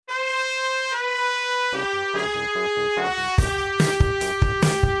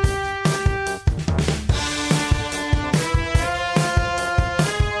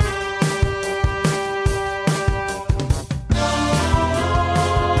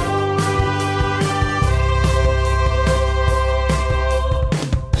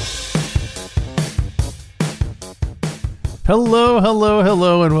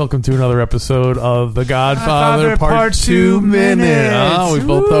Hello, and welcome to another episode of The Godfather Part 2 Minute. Oh, we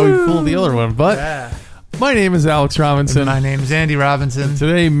both thought we fooled the other one, but my name is Alex Robinson. And my name is Andy Robinson.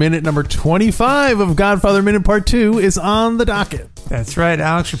 Today, minute number 25 of Godfather Minute Part 2 is on the docket. That's right,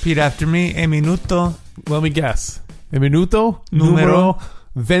 Alex. Repeat after me. E minuto. Let me guess. E minuto numero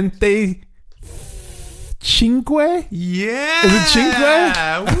 25? Yeah! Is it cinque?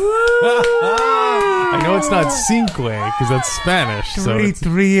 I know it's not cinque because that's Spanish.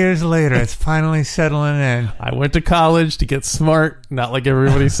 Three years later, it's finally settling in. I went to college to get smart, not like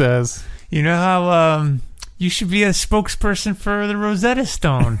everybody says. You know how you should be a spokesperson for the Rosetta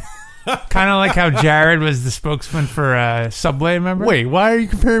Stone. Kind of like how Jared was the spokesman for Subway, remember? Wait, why are you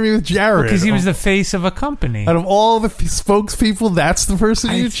comparing me with Jared? Because he was the face of a company. Out of all the spokespeople, that's the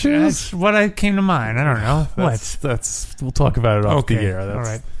person you choose? That's what came to mind. I don't know. That's we'll talk about it off the air. All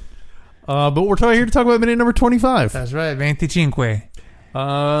right. But we're here to talk about minute number 25. That's right, 25.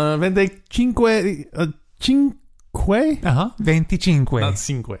 25. Cinque? 25. Not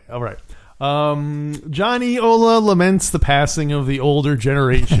cinque. All right. Johnny Ola laments the passing of the older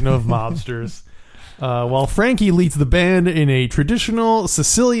generation of mobsters, while Frankie leads the band in a traditional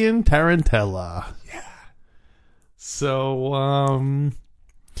Sicilian tarantella. Yeah. So,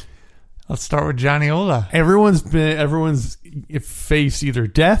 let's start with Johnny Ola. Everyone's faced either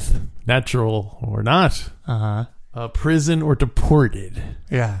death, natural or not, prison or deported.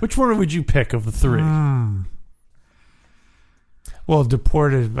 Yeah. Which one would you pick of the three? Well,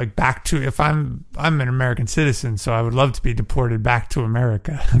 deported like back to, if I'm an American citizen, so I would love to be deported back to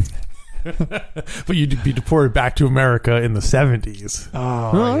America. But you'd be deported back to America in the 70s. Oh,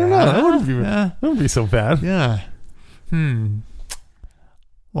 I don't know. That wouldn't be so bad. Yeah.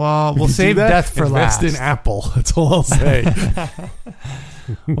 Well, we'll save death for last. Invest in Apple. That's all I'll say.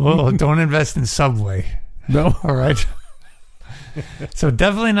 Well, don't invest in Subway. No. All right. So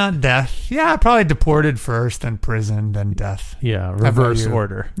definitely not death. Yeah, probably deported first, then prison, then death. Yeah, reverse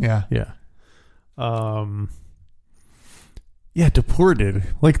order. Yeah. Yeah. Yeah, deported.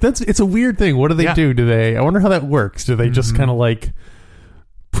 Like it's a weird thing. What do they do? I wonder how that works. Do they just kind of like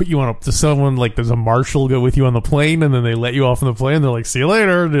put you on to someone, like there's a marshal go with you on the plane and then they let you off on the plane? They're like, see you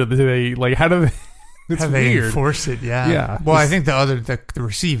later. Do they like, how do they? It's how they weird. Enforce it? Yeah. Yeah. Well, I think the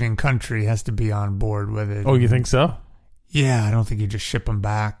receiving country has to be on board with it. Oh, you think so? Yeah, I don't think you just ship them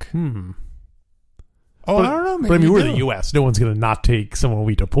back. Oh, I don't know. Maybe but I mean, we're the U.S. No one's going to not take someone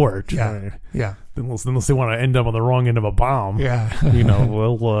we deport. Yeah, right? yeah. Unless they want to end up on the wrong end of a bomb. Yeah,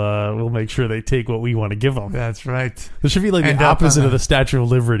 we'll make sure they take what we want to give them. That's right. There should be like the opposite of the Statue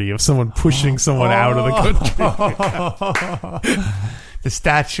of Liberty of someone pushing someone out of the country. The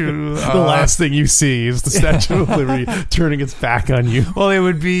statue. The last thing you see is the Statue of Liberty turning its back on you. Well, it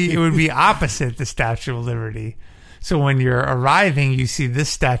would be opposite the Statue of Liberty. So when you're arriving, you see this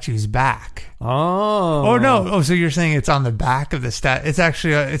statue's back. Oh no! Oh, so you're saying it's on the back of the statue? It's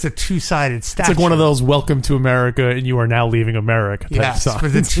actually it's a two-sided statue. It's like one of those "Welcome to America" and "You are now leaving America" type signs.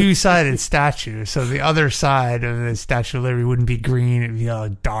 But the two-sided statue. So the other side of the Statue of Liberty wouldn't be green; it'd be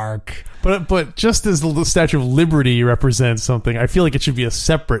dark. But just as the Statue of Liberty represents something, I feel like it should be a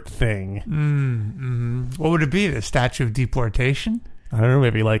separate thing. What would it be? The Statue of Deportation? I don't know,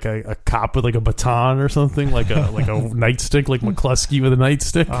 maybe like a cop with like a baton or something, like a nightstick, like McCluskey with a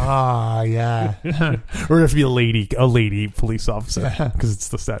nightstick. Ah, yeah. Or it have to be a lady police officer because it's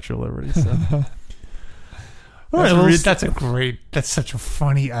the Statue of Liberty. So. That's such a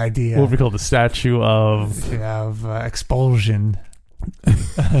funny idea. What would we call the statue of? Expulsion.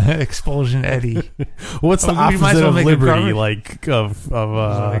 Expulsion Eddie. What's the opposite of liberty? Like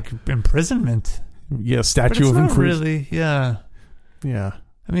like imprisonment. Yeah, statue of imprisonment. Really, yeah. Yeah.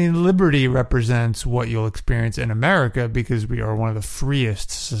 I mean, liberty represents what you'll experience in America because we are one of the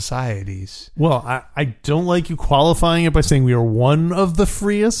freest societies. Well, I don't like you qualifying it by saying we are one of the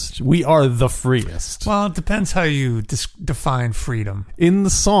freest. We are the freest. Well, it depends how you define freedom. In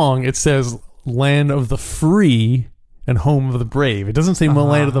the song, it says land of the free and home of the brave. It doesn't say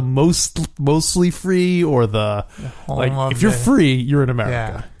land of the mostly free or the like. If you're free, you're in America.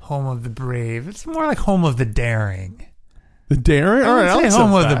 Yeah, home of the brave. It's more like home of the daring. The daring? All right, I'll say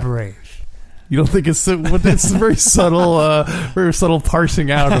home of the brave. You don't think it's a very subtle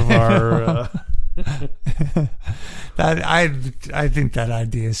parsing out of our... That I think that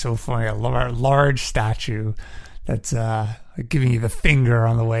idea is so funny. A large statue that's like giving you the finger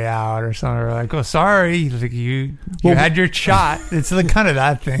on the way out or something. Or like, oh, sorry, like you had your shot. It's like kind of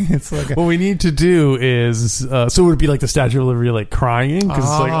that thing. It's like what we need to do is so it would be like the Statue of Liberty, like crying because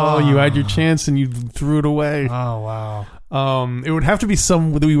it's like, oh, you had your chance and you threw it away. Oh wow. It would have to be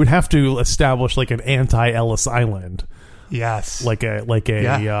we would have to establish like an anti-Ellis Island. Yes, like a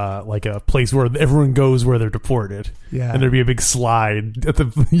place where everyone goes where they're deported. Yeah, and there'd be a big slide at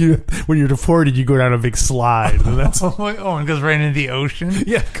when you're deported, you go down a big slide. And that's and it goes right into the ocean.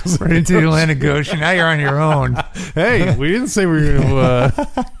 Yeah, it goes right into the Atlantic Ocean. Now you're on your own. Hey, we didn't say we were going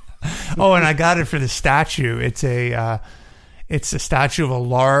to. Oh, and I got it for the statue. It's a statue of a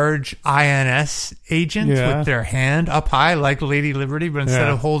large INS agent with their hand up high like Lady Liberty, but instead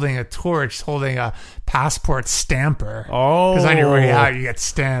of holding a torch, it's holding a passport stamper. Oh. Because on your way out, you get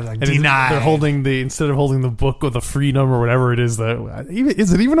stamped, like, denied. They're holding instead of holding the book with the freedom or whatever it is,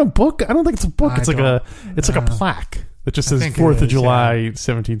 is it even a book? I don't think it's a book. It's like a plaque that just says 4th of July,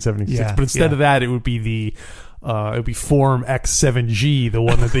 1776. But instead of that, it would be it would be Form X7G, the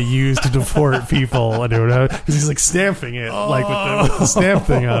one that they use to deport people, and because he's like stamping it, like with the stamp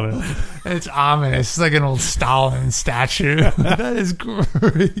thing on it. It's ominous. It's like an old Stalin statue. That is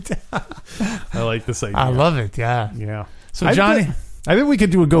great. I like this idea. I love it. Yeah, yeah. So Johnny, I think we could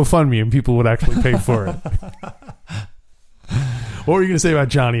do a GoFundMe and people would actually pay for it. What were you going to say about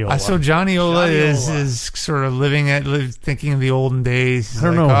Johnny Ola? So Johnny Ola is sort of thinking of the olden days. He's I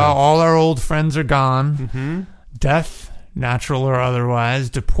don't know. All our old friends are gone. Mm-hmm. Death, natural or otherwise,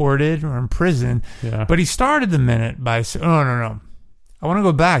 deported or in prison. Yeah. But he started the minute by saying, no. I want to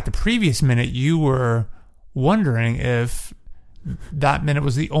go back. The previous minute, you were wondering if that minute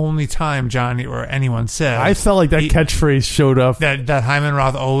was the only time Johnny or anyone said. I felt like that catchphrase showed up. That Hyman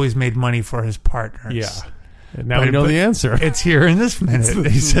Roth always made money for his partners. Yeah. And now we know the answer. It's here in this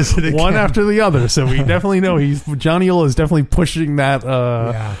minute. He says it again. One after the other. So we definitely know Johnny Ola is definitely pushing that.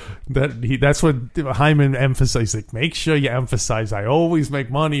 That's what Hyman emphasized. Like, make sure you emphasize. I always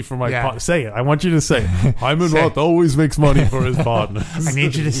make money for my say it. I want you to say it. Hyman Roth always makes money for his partners. I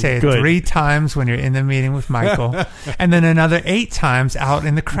need you to say it 3 times when you're in the meeting with Michael, and then another 8 times out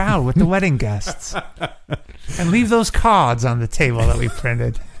in the crowd with the wedding guests, and leave those cards on the table that we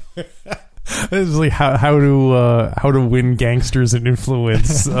printed. This is like how to win gangsters and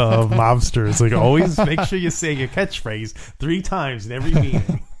influence mobsters. Like, always make sure you say your catchphrase 3 times in every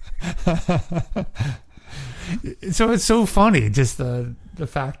meeting. So it's so funny, just the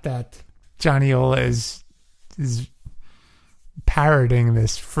fact that Johnny Ola is parroting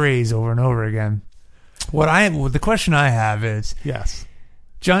this phrase over and over again. The question I have is, yes,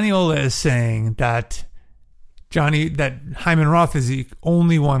 Johnny Ola is saying that Hyman Roth is the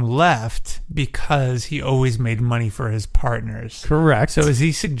only one left because he always made money for his partners. Correct. So is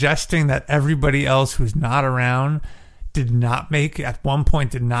he suggesting that everybody else who's not around at one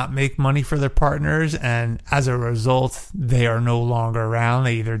point did not make money for their partners, and as a result they are no longer around?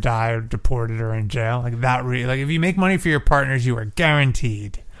 They either die or deported or in jail. Like that. Like, if you make money for your partners, you are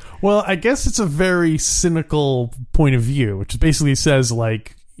guaranteed. Well, I guess it's a very cynical point of view, which basically says,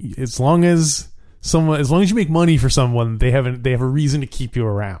 like, as long as you make money for someone, they have a reason to keep you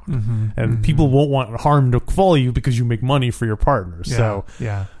around, and people won't want harm to follow you because you make money for your partners.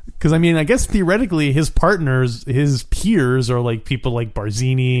 Because I mean, I guess theoretically, his partners, his peers, are like people like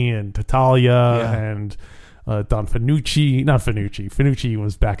Barzini and Tattaglia and Don Fanucci. Not Fanucci. Fanucci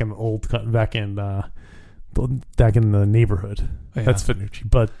was back in the neighborhood. Yeah. That's Fanucci.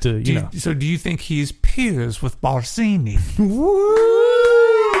 But So do you think he's peers with Barzini?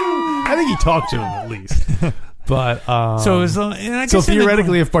 I think he talked to him at least. But so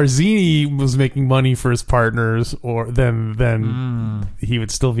theoretically, if Barzini was making money for his partners, then he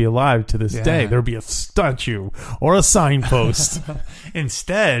would still be alive to this day. There'd be a statue or a signpost.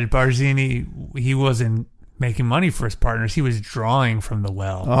 Instead, Barzini, he wasn't making money for his partners. He was drawing from the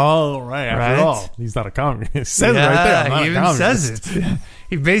well. Oh, right. After all, he's not a communist. It says it right there. I'm not he even says it.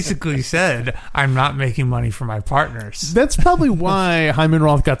 He basically said, I'm not making money for my partners. That's probably why Hyman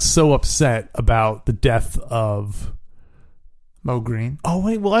Roth got so upset about the death of Mo Green. Oh,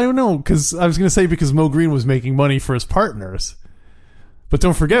 wait. Well, I don't know, because I was going to say because Mo Green was making money for his partners. But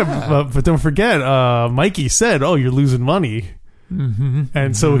don't forget, Mikey said, "Oh, you're losing money,"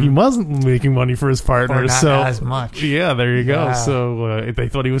 and so he wasn't making money for his partners. Or not as much. Yeah, there you go. So they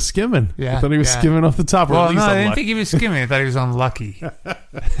thought he was skimming. Yeah, they thought he was skimming off the top. Or well, at least I didn't think he was skimming. I thought he was unlucky.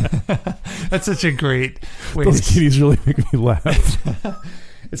 That's such a great way. Those kitties really make me laugh.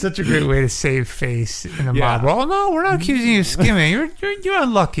 It's such a great way to save face in a mob. Well, no, we're not accusing you of skimming. You're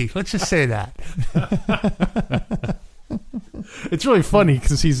unlucky. Let's just say that. It's really funny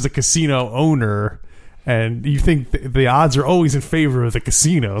because he's the casino owner, and you think the odds are always in favor of the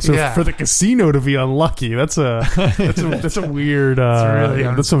casino. So for the casino to be unlucky, that's a weird.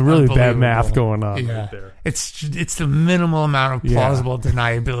 That's some really bad math going on right there. It's the minimal amount of plausible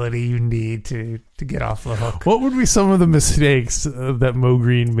deniability you need to get off the hook. What would be some of the mistakes that Mo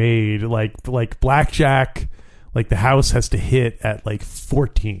Green made? Like blackjack, like the house has to hit at like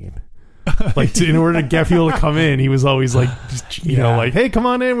 14. In order to get people to come in, he was always like, you know, like, hey, come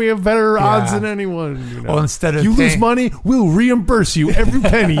on in, we have better odds than anyone. You know? Well, instead of lose money, we'll reimburse you every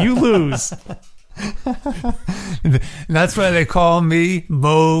penny you lose. And that's why they call me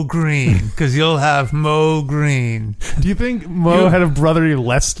Mo Green, because you'll have Mo Green. Do you think Mo had a brother named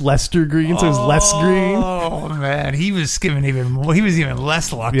Lester Green, so it was Les Green? Oh man, he was even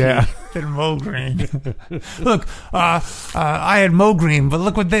less lucky than Mo Green. Look, I had Mo Green, but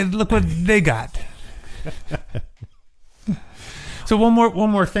look what they got. So one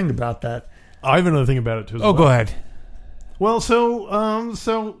more thing about that. I have another thing about it too. Go ahead. Well, so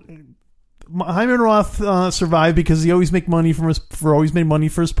Hyman Roth survived because he always made money for his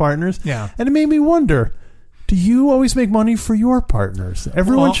partners. Yeah, and it made me wonder: do you always make money for your partners?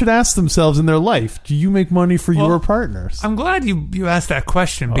 Everyone should ask themselves in their life: do you make money for your partners? I'm glad you asked that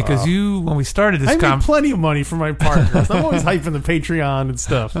question because when we started this, I make plenty of money for my partners. I'm always hyping the Patreon and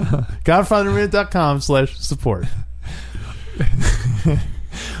stuff. GodfatherMinute.com/support.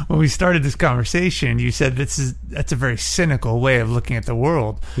 When we started this conversation, you said that's a very cynical way of looking at the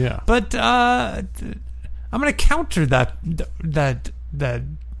world. Yeah. But I'm going to counter that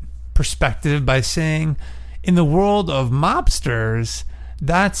perspective by saying, in the world of mobsters,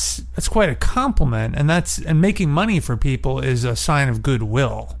 that's quite a compliment, and making money for people is a sign of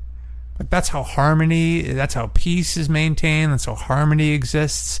goodwill. Like that's how peace is maintained. That's how harmony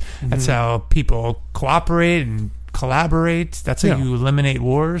exists. Mm-hmm. That's how people cooperate and collaborate. That's how you eliminate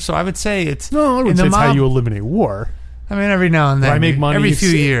wars. So I would say it's how you eliminate war. I mean, every now and then, I make money every few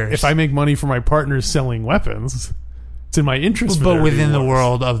years. If I make money for my partners selling weapons, it's in my interest. But within the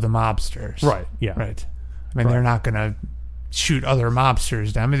world of the mobsters, right? Yeah, right. I mean, they're not going to shoot other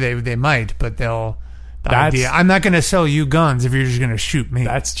mobsters down. I mean, they might, but they'll. I'm not going to sell you guns if you're just going to shoot me.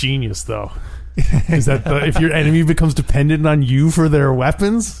 That's genius, though. Is that if your enemy becomes dependent on you for their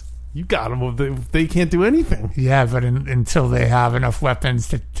weapons? You got them. They can't do anything. Yeah, but until they have enough weapons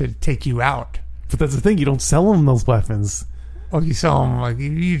to take you out. But that's the thing. You don't sell them those weapons. Oh, you sell them like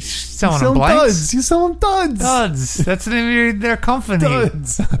you selling them blanks. Duds. You sell them duds. Duds. That's the name of their company.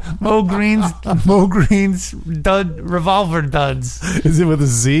 Duds. Mo Green's dud revolver duds. Is it with a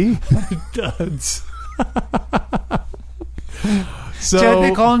Z? Duds. So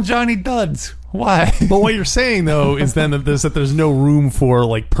they call him Johnny Duds. Why? But what you're saying though is then that there's no room for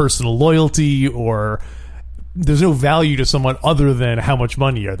like personal loyalty, or there's no value to someone other than how much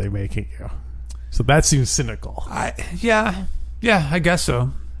money are they making you. So that seems cynical. Yeah, I guess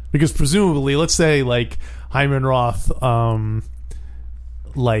so. Because presumably, let's say like Hyman Roth,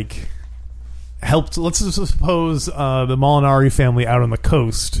 helped. Let's suppose the Molinari family out on the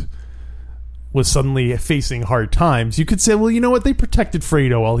coast was suddenly facing hard times. You could say, well, you know what? They protected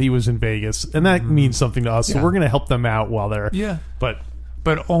Fredo while he was in Vegas, and that means something to us. So we're going to help them out while they're but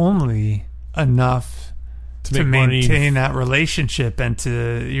only enough to maintain that relationship, and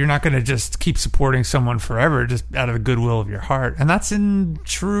you're not going to just keep supporting someone forever just out of the goodwill of your heart. And that's in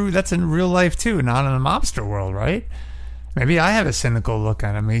real life too, not in the mobster world, right? Maybe I have a cynical look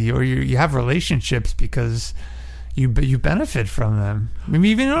at it. I mean, you have relationships because you benefit from them. I mean,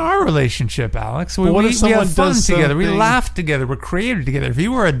 even in our relationship, Alex, we have fun together. We laugh together. We're creative together. If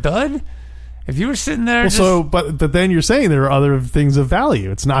you were a dud, if you were sitting there, but then you're saying there are other things of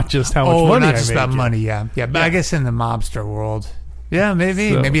value. It's not just how much money. Not just about money. Yeah. But I guess in the mobster world,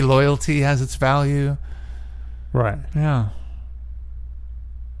 maybe loyalty has its value. Right. Yeah.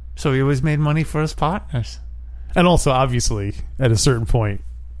 So he always made money for his partners, and also obviously at a certain point,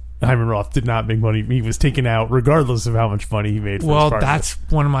 Hyman Roth did not make money. He was taken out regardless of how much money he made for his partners. Well, that's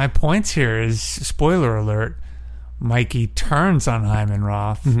one of my points here is, spoiler alert, Mikey turns on Hyman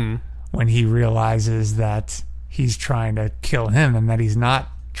Roth when he realizes that he's trying to kill him and that he's not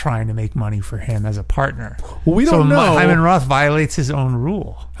trying to make money for him as a partner. Well, we don't know. Hyman Roth violates his own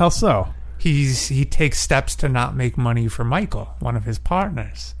rule. How so? He takes steps to not make money for Michael, one of his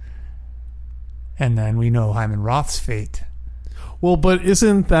partners. And then we know Hyman Roth's fate. Well, but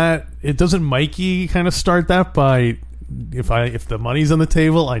doesn't Mikey kind of start that by, if the money's on the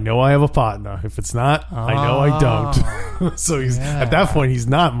table, I know I have a partner. If it's not, I know I don't. So at that point, he's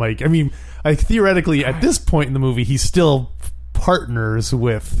not Mike. I mean, theoretically, at this point in the movie, he's still partners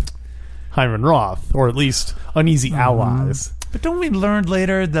with Hyman Roth, or at least uneasy allies. But don't we learn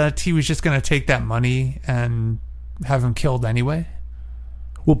later that he was just going to take that money and have him killed anyway?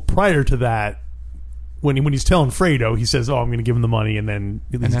 Well, prior to that, when he's telling Fredo, he says, "Oh, I'm going to give him the money, and then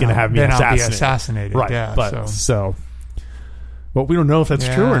he's going to have me assassinated." I'll be assassinated, right? Yeah, but but we don't know if that's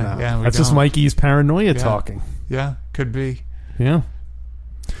true or not. Yeah, that's just Mikey's paranoia talking. Yeah, could be. Yeah.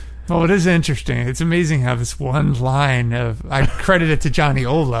 Well, it is interesting. It's amazing how this one line I credit it to Johnny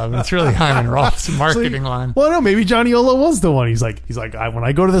Ola, but it's really Hyman Roth's marketing line. Well, no, maybe Johnny Ola was the one. He's like, when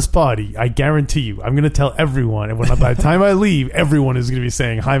I go to this party, I guarantee you, I'm going to tell everyone, and by the time I leave, everyone is going to be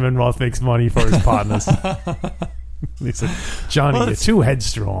saying Hyman Roth makes money for his partners. He's like, Johnny, you're too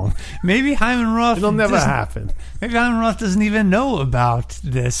headstrong. Maybe Hyman Roth... It'll never happen. Maybe Hyman Roth doesn't even know about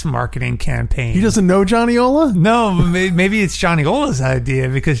this marketing campaign. He doesn't know Johnny Ola? No, maybe it's Johnny Ola's idea,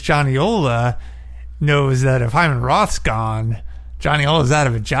 because Johnny Ola knows that if Hyman Roth's gone, Johnny Ola's out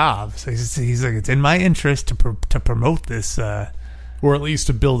of a job. So he's like, it's in my interest to promote this. Or at least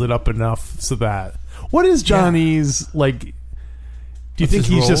to build it up enough so that... What is Johnny's, like... Do you think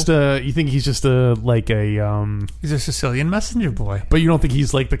he's just a? You think he's just a He's a Sicilian messenger boy. But you don't think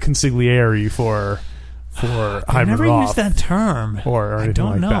he's like the consigliere for Hyman Roth? I never used that term. Or anything I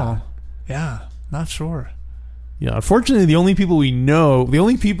don't like know. That. Yeah, not sure. Yeah, unfortunately, the only people we know, the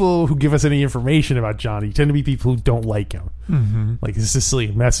only people who give us any information about Johnny tend to be people who don't like him. Mm-hmm. Like the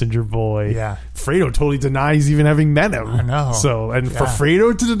Sicilian messenger boy. Yeah. Fredo totally denies even having met him. I know. So, for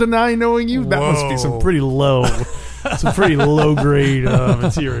Fredo to deny knowing you, that must be some pretty low... Some pretty low grade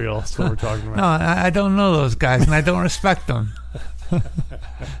material. That's what we're talking about. No, I don't know those guys, and I don't respect them.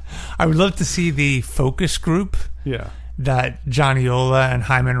 I would love to see the focus group that Johnny Ola and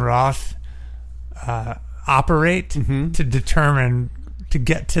Hyman Roth operate to determine, to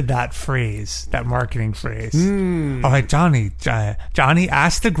get to that phrase, that marketing phrase. All right, Johnny,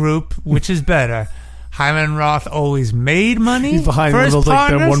 ask the group which is better. Hyman Roth always made money. He's behind one of those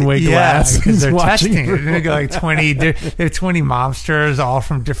like the one-way glass. Because they're watching testing it. They got like 20. There are 20 mobsters, all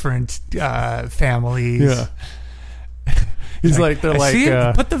from different families. Yeah. He's like they're like. See,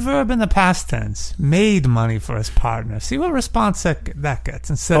 put the verb in the past tense. Made money for his partner. See what response that gets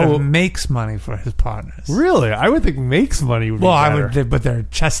instead of makes money for his partners. Really, I would think makes money would be better. I would, but they're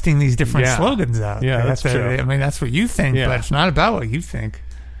testing these different slogans out. Yeah, that's true. I mean, that's what you think, but it's not about what you think.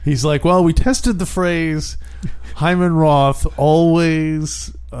 He's like, well, we tested the phrase Hyman Roth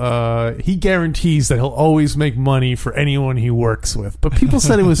always, he guarantees that he'll always make money for anyone he works with. But people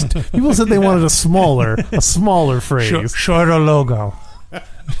said people said they wanted a smaller phrase. Shorter logo.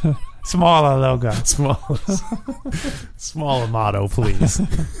 Smaller logo. Smaller motto, please.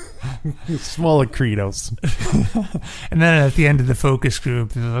 Smaller credos. And then at the end of the focus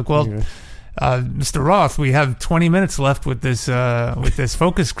group, they're like, well... Mr. Roth, we have 20 minutes left with this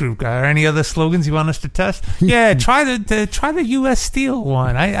focus group guy. Are any other slogans you want us to test? Yeah, try the U.S. Steel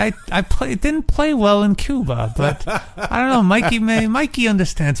one. I didn't play well in Cuba, but I don't know. Mikey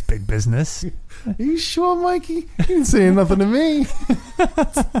understands big business. Are you sure, Mikey? He didn't say nothing to me.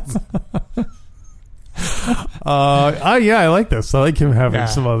 I like this. I like him having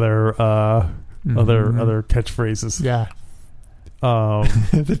some other catchphrases. Yeah.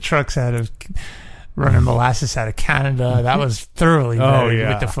 The trucks running molasses out of Canada. That was thoroughly varied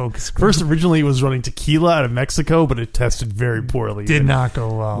with the focus group. First, originally it was running tequila out of Mexico, but it tested very poorly. Did not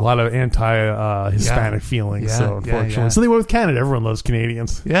go well. A lot of anti-Hispanic feelings, so unfortunately. So they went with Canada. Everyone loves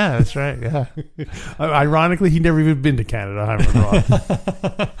Canadians. Yeah, that's right, yeah. Ironically, he'd never even been to Canada, Hyman Roth.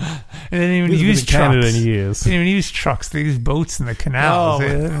 And they didn't even use trucks. Canada in years. They didn't even use trucks. They used boats in the canals.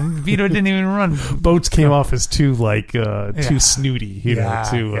 Vito didn't even run. Boats came off as too snooty, we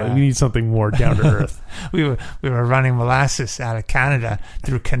need something more down to earth. We were running molasses out of Canada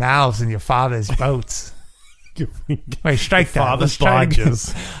through canals in your father's boats. Wait, strike that. Father's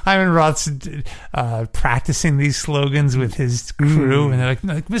barges. Hyman Roth's practicing these slogans with his crew, and they're like,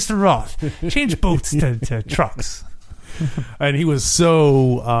 Mr. Roth, change boats to trucks. And he was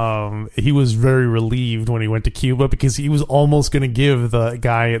he was very relieved when he went to Cuba, because he was almost going to give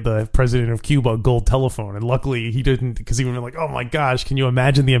the president of Cuba, a gold telephone. And luckily he didn't, because he would have been like, oh my gosh, can you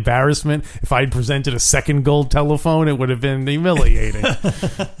imagine the embarrassment? If I had presented a second gold telephone, it would have been humiliating.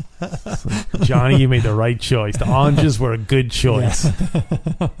 Like, Johnny, you made the right choice. The oranges were a good choice.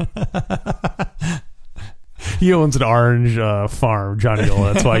 Yeah. He owns an orange farm, Johnny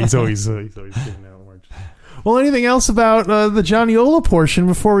Ola. That's why he's always giving out. Well, anything else about the Johnny Ola portion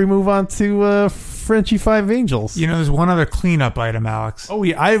before we move on to Frenchie Five Angels? There's one other cleanup item, Alex. Oh,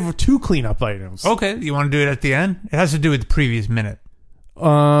 yeah, I have 2 cleanup items. Okay, you want to do it at the end? It has to do with the previous minute.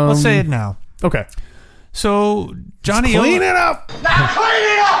 Let's say it now. Okay. So, Johnny Clean it up! Now clean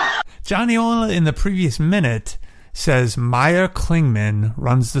it up! Johnny Ola in the previous minute says Meyer Klingman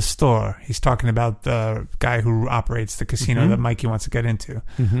runs the store. He's talking about the guy who operates the casino that Mikey wants to get into.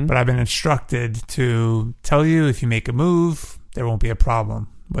 But I've been instructed to tell you if you make a move, there won't be a problem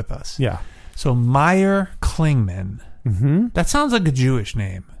with us. Yeah. So Meyer Klingman. That sounds like a Jewish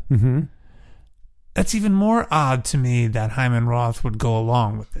name. That's even more odd to me that Hyman Roth would go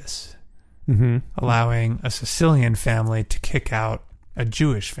along with this, allowing a Sicilian family to kick out a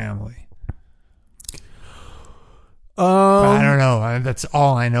Jewish family. I don't know. That's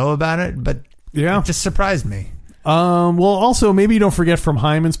all I know about it, but it just surprised me. Well, also, maybe don't forget from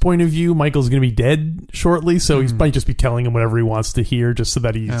Hyman's point of view, Michael's going to be dead shortly, so he might just be telling him whatever he wants to hear just so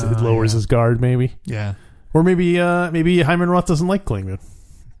that he lowers his guard, maybe. Yeah. Or maybe Hyman Roth doesn't like Klingman.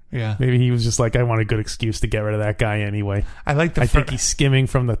 Yeah. Maybe he was just like, I want a good excuse to get rid of that guy anyway. I think he's skimming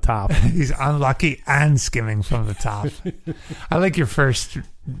from the top. He's unlucky and skimming from the top. I like your first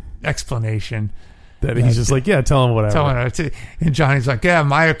explanation. That he's just like, yeah, tell him whatever. And Johnny's like, yeah,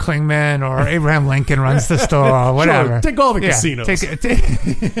 Meyer Klingman or Abraham Lincoln runs the store or whatever. Sure, take all the casinos.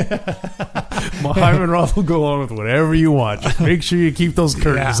 Hyman Roth will go on with whatever you want. Just make sure you keep those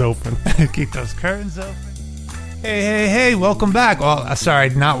curtains open. Keep those curtains open. Hey, welcome back. Well, sorry,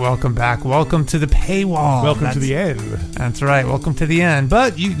 not welcome back. Welcome to the paywall. Welcome to the end. That's right, welcome to the end.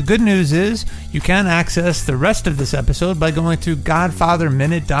 But the good news is you can access the rest of this episode by going to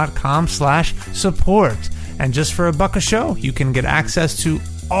godfatherminute.com/support. And just for $1 a show, you can get access to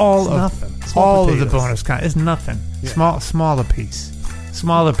all of the bonus content. It's nothing. Yeah. Smaller piece.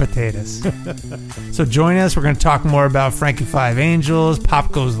 Smaller potatoes. So join us. We're going to talk more about Frankie Five Angels,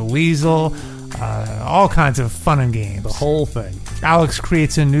 Pop Goes the Weasel, all kinds of fun and games. The whole thing. Alex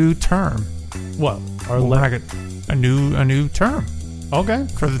creates a new term. What? A new term. Okay.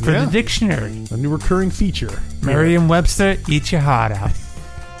 For the dictionary. A new recurring feature. Merriam-Webster, eat your heart out.